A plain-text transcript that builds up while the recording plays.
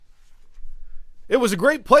It was a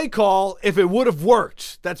great play call if it would have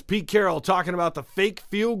worked. That's Pete Carroll talking about the fake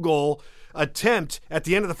field goal attempt at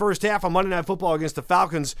the end of the first half on Monday Night Football against the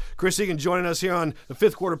Falcons. Chris Egan joining us here on the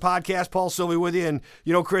Fifth Quarter Podcast. Paul Silvi with you. And,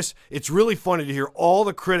 you know, Chris, it's really funny to hear all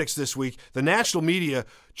the critics this week. The national media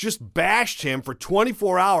just bashed him for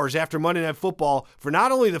 24 hours after Monday Night Football for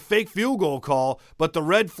not only the fake field goal call, but the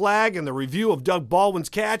red flag and the review of Doug Baldwin's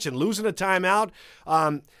catch and losing a timeout.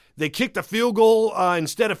 They kicked the field goal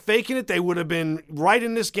instead of faking it. They would have been right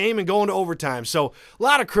in this game and going to overtime. So a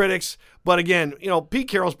lot of critics. But again, you know, Pete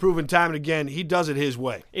Carroll's proven time and again he does it his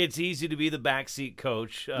way. It's easy to be the backseat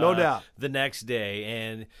coach no doubt. The next day.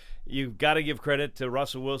 And you've got to give credit to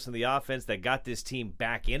Russell Wilson, the offense that got this team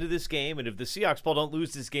back into this game. And if the Seahawks, Paul, don't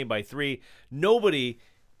lose this game by 3, nobody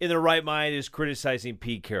in their right mind is criticizing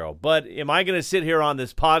Pete Carroll. But am I going to sit here on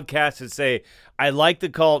this podcast and say, I like the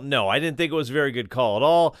call? No, I didn't think it was a very good call at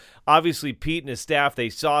all. Obviously, Pete and his staff, they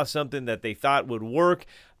saw something that they thought would work.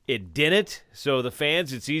 It didn't. So the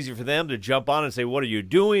fans, it's easy for them to jump on and say, what are you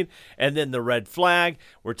doing? And then the red flag.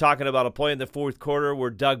 We're talking about a play in the fourth quarter where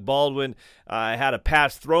Doug Baldwin had a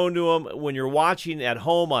pass thrown to him. When you're watching at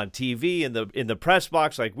home on TV in the press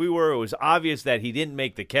box like we were, it was obvious that he didn't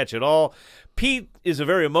make the catch at all. Pete is a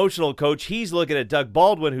very emotional coach. He's looking at Doug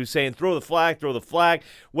Baldwin, who's saying, throw the flag, throw the flag.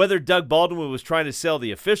 Whether Doug Baldwin was trying to sell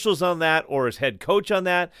the officials on that or his head coach on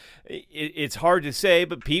that, it's hard to say,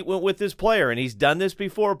 but Pete went with his player, and he's done this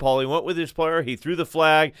before, Paul. He went with his player. He threw the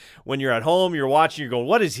flag. When you're at home, you're watching, you're going,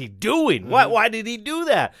 what is he doing? Mm-hmm. Why did he do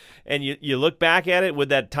that? And you look back at it, would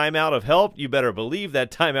that timeout have helped? You better believe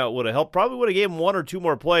that timeout would have helped. Probably would have gave him 1 or 2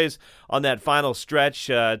 more plays on that final stretch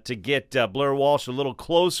to get Blair Walsh a little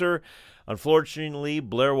closer. Unfortunately,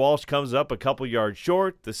 Blair Walsh comes up a couple yards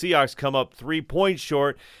short. The Seahawks come up 3 points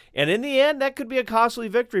short. And in the end, that could be a costly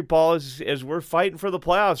victory, Paul, as we're fighting for the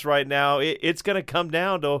playoffs right now. It's going to come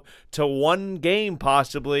down to one game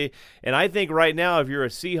possibly. And I think right now, if you're a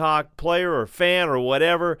Seahawk player or fan or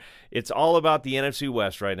whatever, it's all about the NFC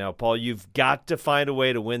West right now, Paul. You've got to find a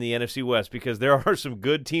way to win the NFC West because there are some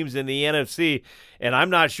good teams in the NFC, and I'm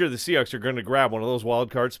not sure the Seahawks are going to grab one of those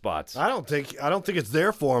wild card spots. I don't think it's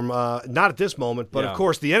there for them. Not at this moment, but of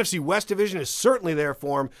course the NFC West division is certainly there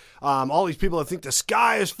for them. All these people that think the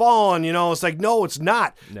sky is falling, you know, it's like, no, it's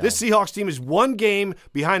not. No. This Seahawks team is 1 game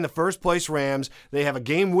behind the first place Rams. They have a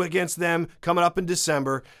game against them coming up in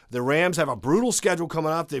December. The Rams have a brutal schedule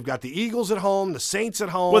coming up. They've got the Eagles at home, the Saints at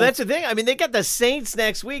home. Well, that's the thing. I mean, they got the Saints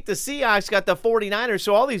next week. The Seahawks got the 49ers.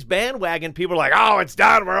 So all these bandwagon people are like, oh, it's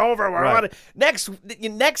done. We're over. We're on it.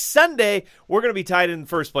 Next Sunday, we're going to be tied in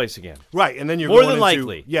first place again. Right, and then you're more going than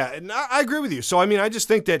likely. Yeah, and I agree with you. So, I mean, I just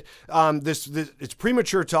think that this it's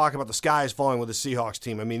premature talk about the sky is falling with the Seahawks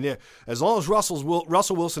team. I mean, as long as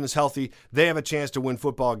Russell Wilson is healthy, they have a chance to win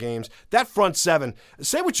football games. That front seven,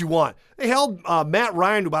 say what you want. They held Matt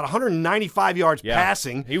Ryan to about 195 yards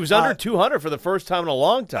passing. He was under 200 for the first time in a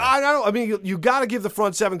long time. I know. I mean, you got to give the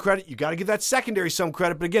front seven credit. You got to give that secondary some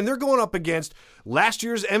credit. But again, they're going up against last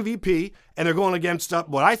year's MVP, and they're going against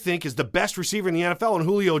what I think is the best receiver in the NFL in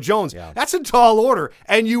Julio Jones. Yeah. That's a tall order,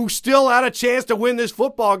 and you still had a chance to win this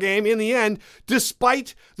football game in the end,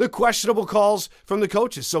 despite the questionable calls from the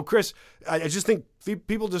coaches. So, Chris, I just think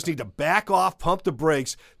people just need to back off, pump the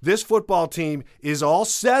brakes. This football team is all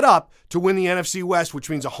set up to win the NFC West, which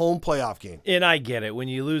means a home playoff game. And I get it. When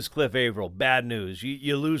you lose Cliff Averill, bad news.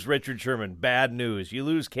 You lose Richard Sherman, bad news. You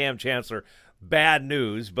lose Cam Chancellor, bad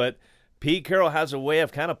news. But Pete Carroll has a way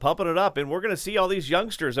of kind of pumping it up, and we're going to see all these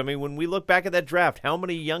youngsters. I mean, when we look back at that draft, how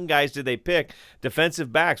many young guys did they pick?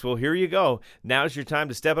 Defensive backs. Well, here you go. Now's your time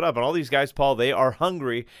to step it up. And all these guys, Paul, they are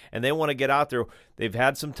hungry, and they want to get out there. They've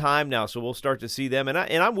had some time now, so we'll start to see them. And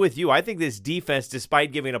I'm with you. I think this defense,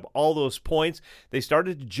 despite giving up all those points, they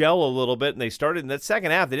started to gel a little bit, and they started in that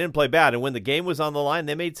second half. They didn't play bad. And when the game was on the line,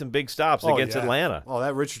 they made some big stops against Atlanta. Oh,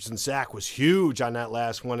 that Richardson sack was huge on that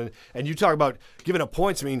last one. And you talk about giving up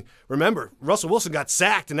points. I mean, remember, Russell Wilson got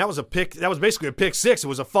sacked, and that was a pick. That was basically a pick six. It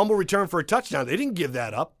was a fumble return for a touchdown. They didn't give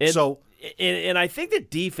that up. And I think the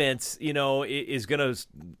defense, is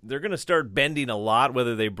they're gonna start bending a lot.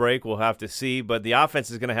 Whether they break, we'll have to see. But the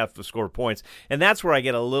offense is gonna have to score points, and that's where I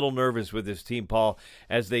get a little nervous with this team, Paul,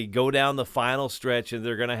 as they go down the final stretch, and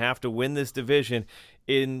they're gonna have to win this division.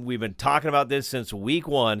 We've been talking about this since week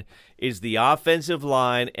 1, is the offensive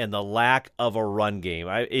line and the lack of a run game.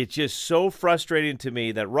 It's just so frustrating to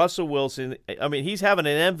me that Russell Wilson, I mean, he's having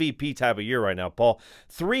an MVP type of year right now, Paul.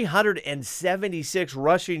 376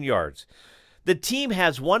 rushing yards. The team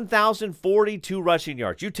has 1,042 rushing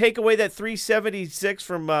yards. You take away that 376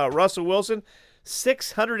 from Russell Wilson,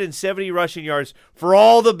 670 rushing yards for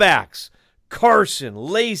all the backs. Carson,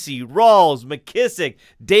 Lacey, Rawls, McKissick,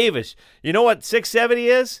 Davis. You know what 670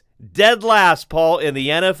 is? Dead last, Paul, in the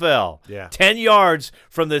NFL. Yeah. 10 yards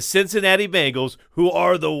from the Cincinnati Bengals, who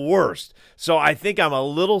are the worst. So I think I'm a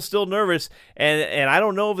little still nervous, and I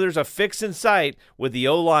don't know if there's a fix in sight with the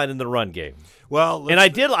O-line in the run game. Well, and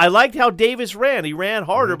I liked how Davis ran. He ran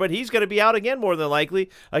harder, but he's going to be out again more than likely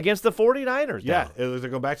against the 49ers. Yeah, they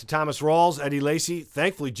go back to Thomas Rawls, Eddie Lacy.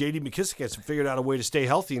 Thankfully, J.D. McKissick has figured out a way to stay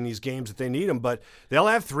healthy in these games that they need him. But they'll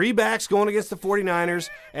have 3 backs going against the 49ers,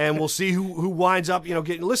 and we'll see who winds up,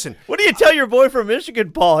 getting – listen. What do you tell your boy from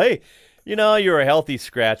Michigan, Paul? Hey, you're a healthy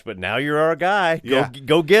scratch, but now you're our guy.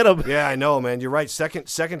 Go get him. Yeah, I know, man. You're right.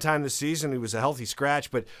 Second time this season, he was a healthy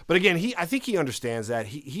scratch. But again, I think he understands that.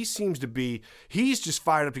 He seems to be – he's just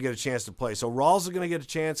fired up to get a chance to play. So Rawls is going to get a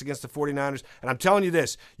chance against the 49ers. And I'm telling you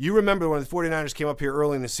this. You remember when the 49ers came up here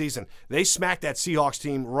early in the season, they smacked that Seahawks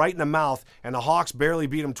team right in the mouth, and the Hawks barely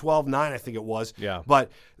beat them 12-9, I think it was. Yeah.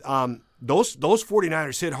 But those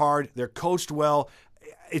 49ers hit hard. They're coached well.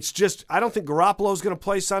 It's just, I don't think Garoppolo's going to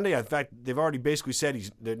play Sunday. In fact, they've already basically said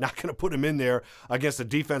they're not going to put him in there against a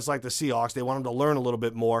defense like the Seahawks. They want him to learn a little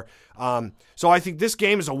bit more. So I think this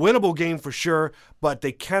game is a winnable game for sure, but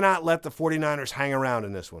they cannot let the 49ers hang around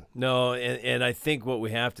in this one. No, and I think what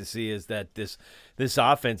we have to see is that this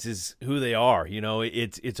offense is who they are.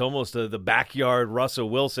 It's almost the backyard Russell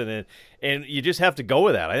Wilson, and you just have to go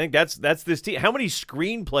with that. I think that's this team. How many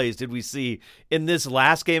screen plays did we see in this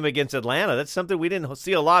last game against Atlanta? That's something we didn't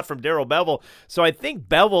see a lot from Darrell Bevell. So I think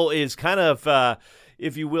Bevell is kind of,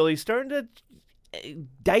 if you will, he's starting to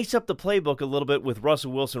dice up the playbook a little bit with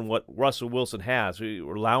Russell Wilson, what Russell Wilson has.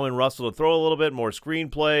 We're allowing Russell to throw a little bit more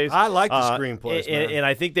screenplays. I like the screenplays, and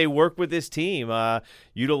I think they work with this team,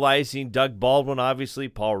 utilizing Doug Baldwin, obviously,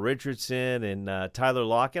 Paul Richardson, and Tyler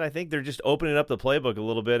Lockett. I think they're just opening up the playbook a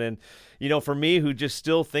little bit. And, for me, who just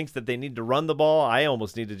still thinks that they need to run the ball, I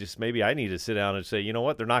almost need to I need to sit down and say, you know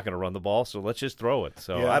what, they're not going to run the ball, so let's just throw it.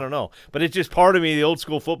 So I don't know. But it's just part of me, the old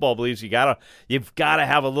school football believes you've got to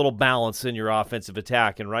have a little balance in your offensive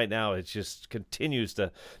attack, and right now it just continues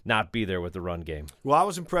to not be there with the run game. Well, I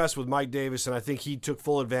was impressed with Mike Davis, and I think he took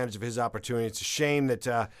full advantage of his opportunity. It's a shame that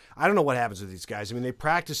I don't know what happens with these guys. I mean, they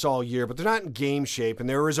practice all year, but they're not in game shape, and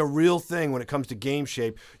there is a real thing when it comes to game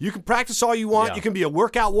shape. You can practice all you want. Yeah. You can be a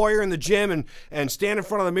workout warrior in the gym and stand in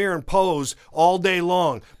front of the mirror and pose all day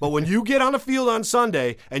long. But when you get on the field on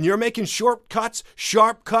Sunday and you're making short cuts,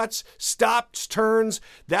 sharp cuts, stops, turns,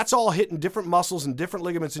 that's all hitting different muscles and different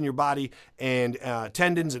ligaments in your body and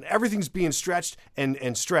tendons, and everything's being stretched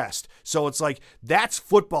and stressed. So it's like, that's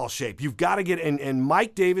football shape. You've got to get – and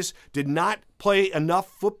Mike Davis did not play enough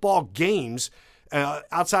football games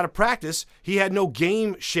outside of practice. He had no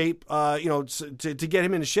game shape, to get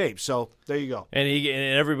him into shape. So there you go. And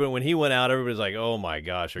everybody, when he went out, everybody's like, "Oh my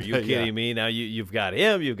gosh, are you kidding me?" Now you've got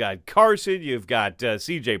him, you've got Carson, you've got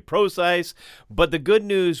C.J. Prosise. But the good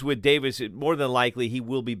news with Davis, more than likely, he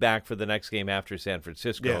will be back for the next game after San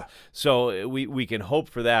Francisco. Yeah. So we can hope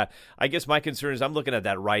for that. I guess my concern is I'm looking at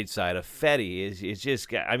that right side of Fetty. Is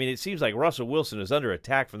just, I mean, it seems like Russell Wilson is under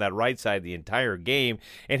attack from that right side the entire game,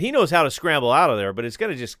 and he knows how to scramble out of there. But it's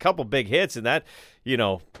going to just a couple big hits, and that,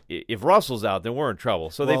 if Russell's out, then we're in trouble.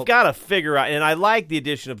 So they've got to figure out, and I like the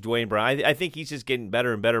addition of Dwayne Brown. I think he's just getting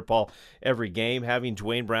better and better, Paul, every game, having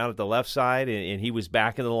Dwayne Brown at the left side, and he was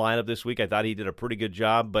back in the lineup this week. I thought he did a pretty good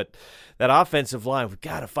job, but that offensive line, we've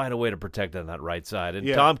got to find a way to protect on that right side. And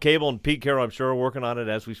Tom Cable and Pete Carroll, I'm sure, are working on it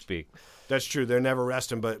as we speak. That's true. They're never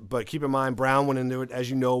resting, but keep in mind, Brown went into it, as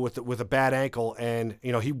you know, with a bad ankle, and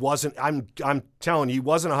he wasn't. I'm telling you, he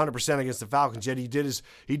wasn't 100% against the Falcons yet. He did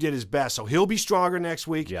his best, so he'll be stronger next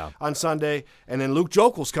week on Sunday. And then Luke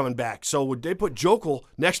Jokel's coming back, so would they put Jokel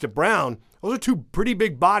next to Brown? Those are two pretty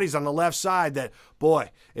big bodies on the left side that, boy,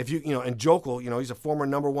 if and Jokel, he's a former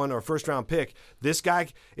number 1 or first-round pick. This guy,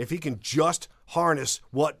 if he can just harness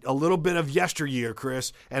what a little bit of yesteryear,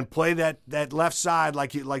 Chris, and play that left side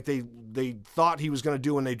like they thought he was going to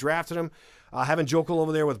do when they drafted him, having Jokel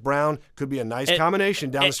over there with Brown could be a nice combination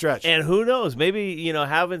down the stretch. And who knows, maybe,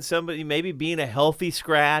 having somebody, maybe being a healthy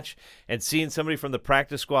scratch and seeing somebody from the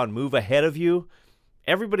practice squad move ahead of you.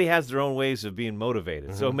 Everybody has their own ways of being motivated.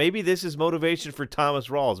 Mm-hmm. So maybe this is motivation for Thomas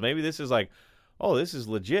Rawls. Maybe this is like, oh, this is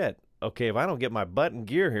legit. Okay, if I don't get my butt in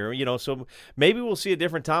gear here, so maybe we'll see a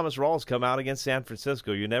different Thomas Rawls come out against San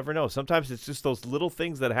Francisco. You never know. Sometimes it's just those little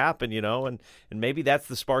things that happen, and maybe that's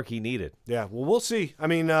the spark he needed. Yeah, well, we'll see. I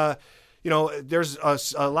mean, there's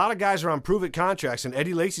a lot of guys are on prove-it contracts, and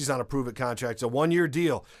Eddie Lacy's on a prove-it contract. It's a one-year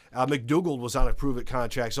deal. McDougald was on a prove-it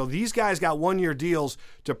contract. So these guys got one-year deals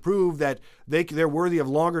to prove that they're worthy of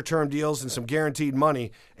longer-term deals and some guaranteed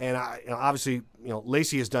money. And obviously,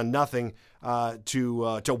 Lacey has done nothing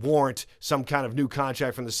to warrant some kind of new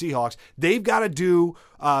contract from the Seahawks. They've got to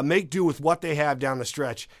make do with what they have down the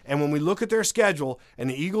stretch. And when we look at their schedule and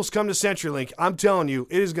the Eagles come to CenturyLink, I'm telling you,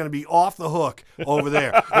 it is going to be off the hook over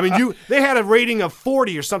there. I mean, they had a rating of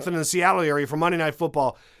 40 or something in the Seattle area for Monday Night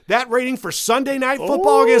Football. That rating for Sunday Night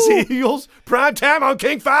Football against the Eagles, prime time on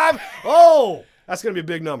King 5, that's going to be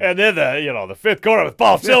a big number. And then the fifth quarter with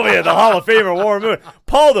Paul Silvi and the Hall of Famer Warren Moon.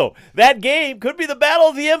 Paul, though, that game could be the battle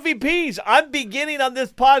of the MVPs. I'm beginning on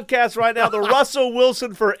this podcast right now the Russell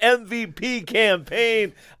Wilson for MVP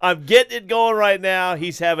campaign. I'm getting it going right now.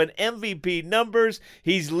 He's having MVP numbers.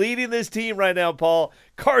 He's leading this team right now, Paul.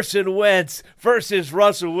 Carson Wentz versus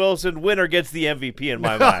Russell Wilson. Winner gets the MVP in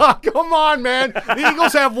my mind. Come on, man. The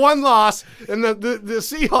Eagles have one loss, and the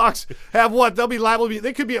Seahawks have what? They'll be liable to be.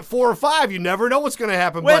 They could be at 4 or 5. You never know what's going to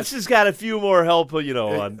happen. Wentz has got a few more help,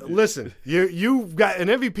 on. Listen, you've got an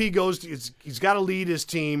MVP he's got to lead his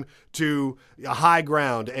team to a high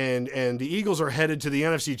ground, and the Eagles are headed to the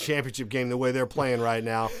NFC Championship game the way they're playing right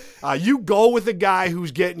now. You go with the guy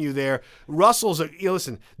who's getting you there.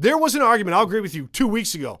 Listen, there was an argument, I'll agree with you, 2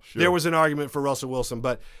 weeks ago. Sure. There was an argument for Russell Wilson,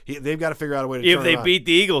 but they've got to figure out a way to turn it If they on. beat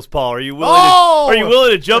the Eagles, Paul, are you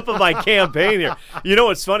willing to jump on my campaign here? You know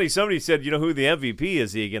what's funny? Somebody said, who the MVP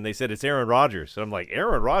is, Egan? They said it's Aaron Rodgers. And I'm like,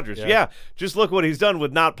 Aaron Rodgers? Yeah. Just look what he's done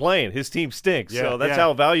with not playing. His team stinks. So that's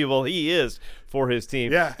how valuable he is for his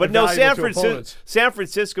team. Yeah, but no, San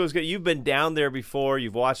Francisco's good. You've been down there before.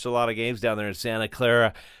 You've watched a lot of games down there in Santa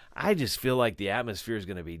Clara. I just feel like the atmosphere is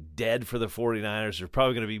going to be dead for the 49ers. There's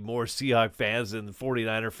probably going to be more Seahawks fans than the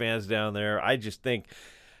 49er fans down there. I just think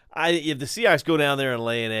if the Seahawks go down there and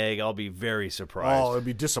lay an egg, I'll be very surprised. Oh, it'd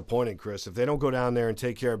be disappointing, Chris, if they don't go down there and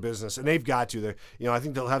take care of business. And they've got to. I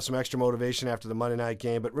think they'll have some extra motivation after the Monday night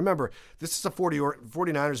game. But remember, this is a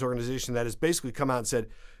 49ers organization that has basically come out and said,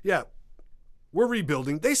 yeah, we're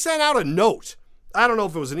rebuilding. They sent out a note. I don't know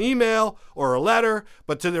if it was an email or a letter,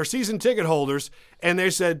 but to their season ticket holders, and they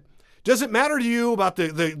said, does it matter to you about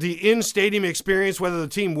the in-stadium experience, whether the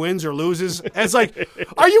team wins or loses? And it's like,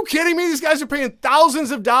 are you kidding me? These guys are paying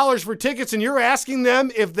thousands of dollars for tickets, and you're asking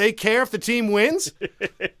them if they care if the team wins?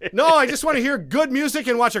 No, I just want to hear good music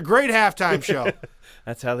and watch a great halftime show.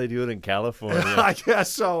 That's how they do it in California. I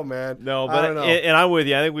guess so, man. No, but I don't know. And I'm with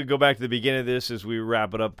you. I think we go back to the beginning of this as we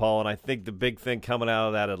wrap it up, Paul. And I think the big thing coming out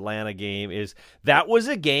of that Atlanta game is that was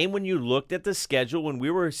a game when you looked at the schedule when we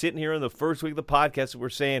were sitting here in the first week of the podcast, we're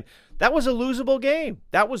saying that was a losable game.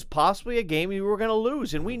 That was possibly a game we were going to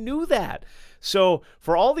lose, and we knew that. So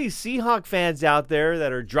for all these Seahawk fans out there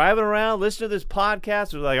that are driving around, listening to this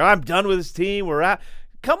podcast, they're like, I'm done with this team. We're out.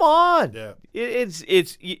 Come on. Yeah. It's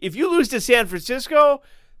if you lose to San Francisco,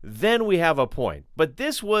 then we have a point. But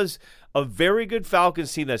this was a very good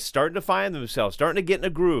Falcons team that's starting to find themselves, starting to get in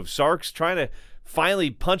a groove. Sark's trying to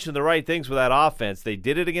finally punch in the right things with that offense. They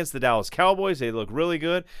did it against the Dallas Cowboys. They look really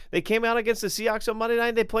good. They came out against the Seahawks on Monday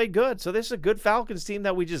night. They played good. So this is a good Falcons team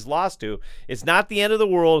that we just lost to. It's not the end of the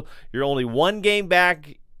world. You're only one game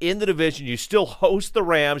back in the division. You still host the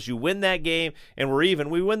Rams. You win that game, and we're even.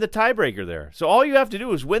 We win the tiebreaker there. So all you have to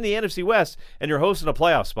do is win the NFC West, and you're hosting a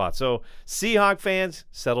playoff spot. So Seahawk fans,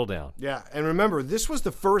 settle down. Yeah, and remember, this was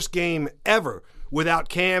the first game ever without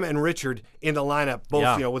Cam and Richard in the lineup,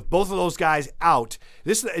 with both of those guys out.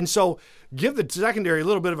 And so give the secondary a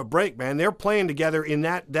little bit of a break, man. They're playing together in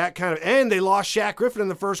that kind of, and they lost Shaq Griffin in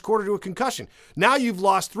the first quarter to a concussion. Now you've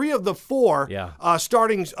lost 3 of the 4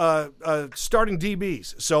 starting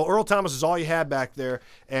DBs. So Earl Thomas is all you had back there,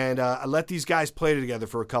 and let these guys play together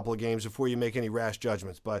for a couple of games before you make any rash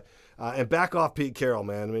judgments. But and back off Pete Carroll,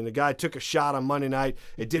 man. I mean, the guy took a shot on Monday night.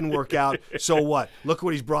 It didn't work out. So what? Look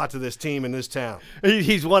what he's brought to this team in this town.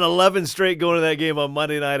 He's won 11 straight going to that game on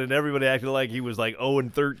Monday night, and everybody acted like he was like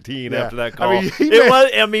 0-13 after that call.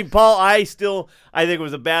 Paul, I think it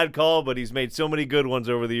was a bad call, but he's made so many good ones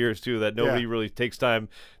over the years, too, that nobody really takes time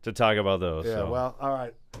to talk about those. Yeah, so. Well, all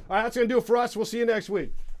right. All right, that's going to do it for us. We'll see you next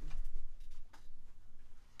week.